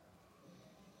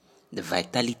The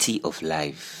vitality of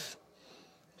life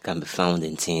can be found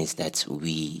in things that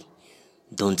we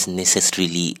don't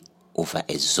necessarily over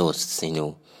exhaust,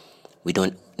 we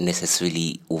don't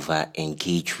necessarily over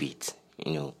engage with,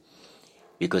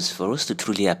 because for us to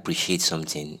truly appreciate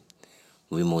something,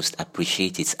 we must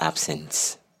appreciate its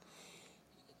absence.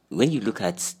 When you look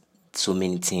at so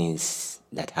many things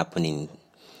that happen in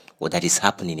or that is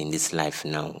happening in this life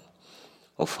now,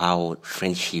 of how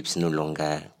friendships no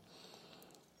longer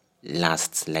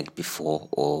last like before,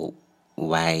 or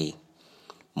why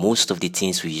most of the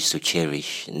things we used to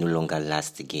cherish no longer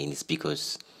last again, is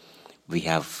because we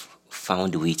have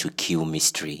found a way to kill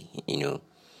mystery.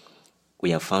 We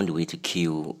have found a way to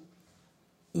kill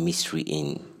mystery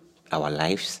in our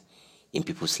lives, in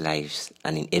people's lives,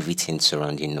 and in everything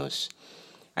surrounding us.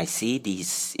 I say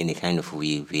this in a kind of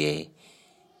way where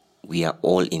we are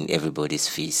all in everybody's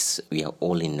face. We are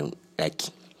all in, like,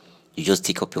 you just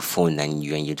take up your phone and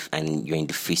you're in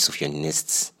the face of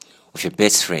of your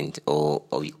best friend, or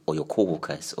your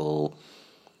co-workers, or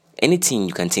anything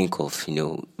you can think of.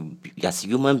 As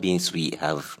human beings, we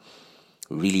have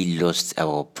really lost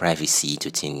our privacy to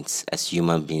things. As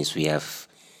human beings, we have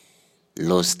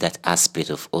lost that aspect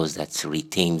of us that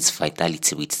retains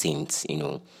vitality with things.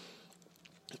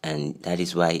 And that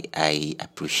is why I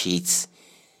appreciate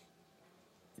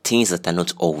things that are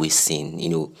not always seen.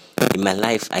 In my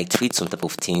life, I treat some type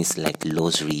of things like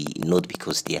luxury, not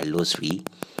because they are luxury,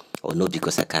 or not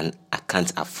because I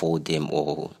can't afford them,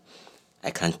 or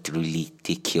I can't really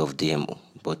take care of them.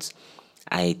 But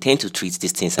I tend to treat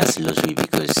these things as luxury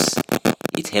because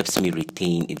it helps me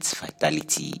retain its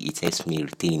vitality. It helps me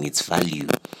retain its value.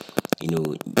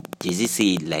 There's this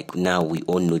say, like, now we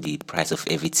all know the price of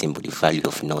everything but the value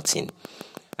of nothing.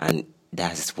 And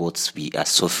that's what we are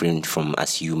suffering from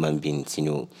as human beings,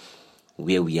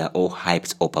 where we are all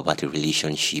hyped up about a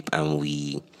relationship, and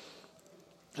we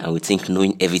think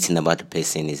knowing everything about the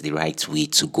person is the right way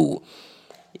to go.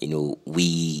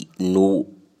 We know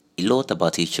a lot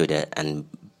about each other, and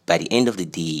by the end of the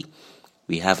day,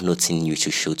 we have nothing new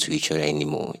to show to each other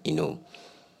anymore.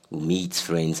 We meet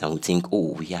friends and we think,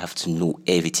 oh, we have to know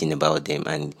everything about them.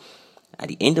 And at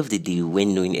the end of the day,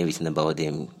 when knowing everything about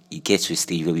them, it gets to a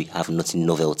stage where we have nothing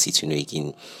novelty to know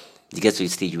again. It gets to a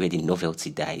stage where the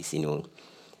novelty dies,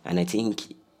 And I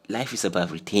think life is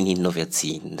about retaining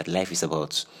novelty, that life is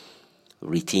about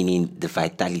retaining the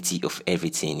vitality of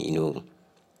everything.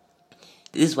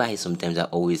 This is why sometimes I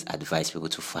always advise people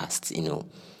to fast,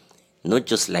 not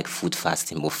just like food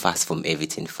fasting, but fast from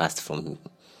everything, fast from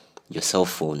your cell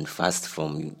phone, fast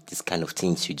from this kind of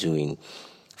things you're doing,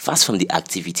 fast from the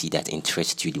activity that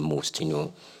interests you the most,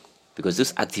 because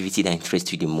those activity that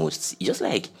interests you the most, just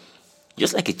like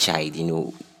a child,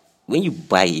 when you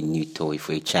buy a new toy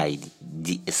for a child,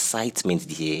 the excitement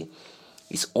there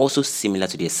is also similar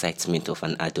to the excitement of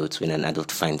an adult when an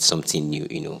adult finds something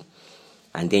new.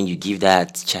 And then you give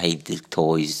that child the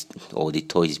toys, or the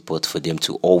toys bought for them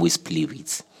to always play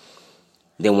with.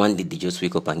 Then one day they just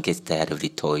wake up and get tired of the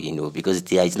toy, because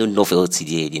there is no novelty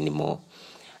there anymore.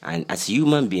 And as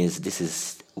human beings,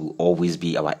 will always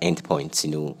be our end point.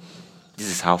 This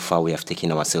is how far we have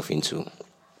taken ourselves into.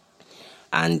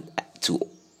 And to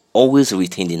always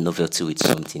retain the novelty with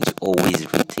something, to always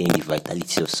retain the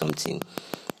vitality of something,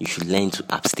 you should learn to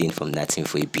abstain from that thing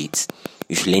for a bit.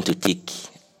 You should learn to take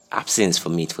absence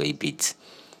from it for a bit.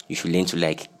 You should learn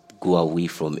to go away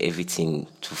from everything,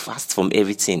 to fast from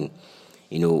everything.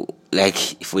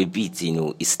 For a bit,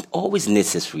 it's always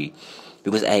necessary,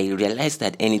 because I realize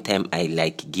that anytime I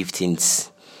give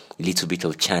things a little bit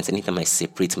of chance, anytime I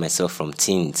separate myself from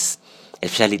things,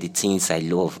 especially the things I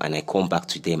love, and I come back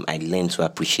to them, I learn to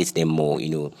appreciate them more.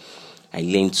 I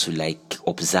learn to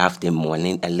observe them more. I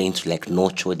learn to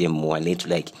nurture them more. I learn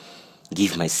to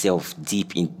give myself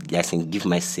deep in, give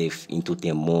myself into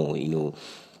them more.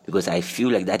 Because I feel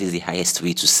like that is the highest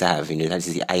way to serve. That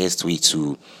is the highest way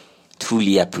to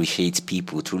truly appreciate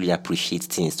people, truly appreciate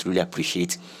things, truly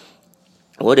appreciate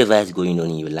whatever is going on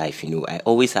in your life. I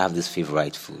always have this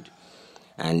favorite food,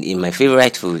 and in my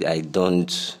favorite food, I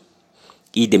don't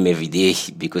eat them every day,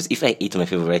 because if I eat my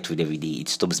favorite food every day, it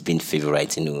stops being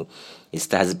favorite. It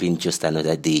starts being just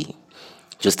another day,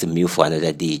 just a meal for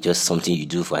another day, just something you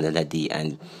do for another day,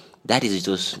 and that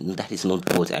is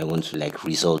not what I want to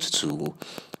result to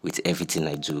with everything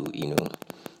I do.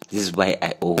 This is why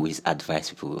I always advise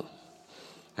people.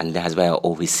 And that's why I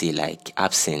always say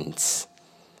absence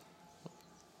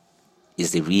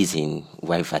is the reason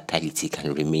why vitality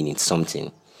can remain in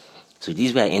something. So this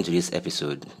is where I end today's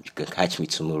episode. You can catch me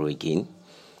tomorrow again.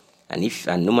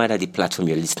 And no matter the platform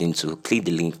you're listening to, click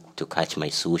the link to catch my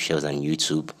socials and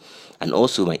YouTube, and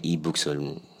also my ebooks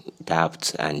on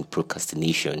doubt and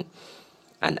procrastination,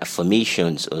 and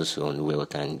affirmations also on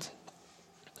wealth and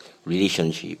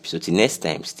relationships. So till next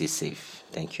time, stay safe.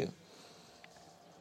 Thank you.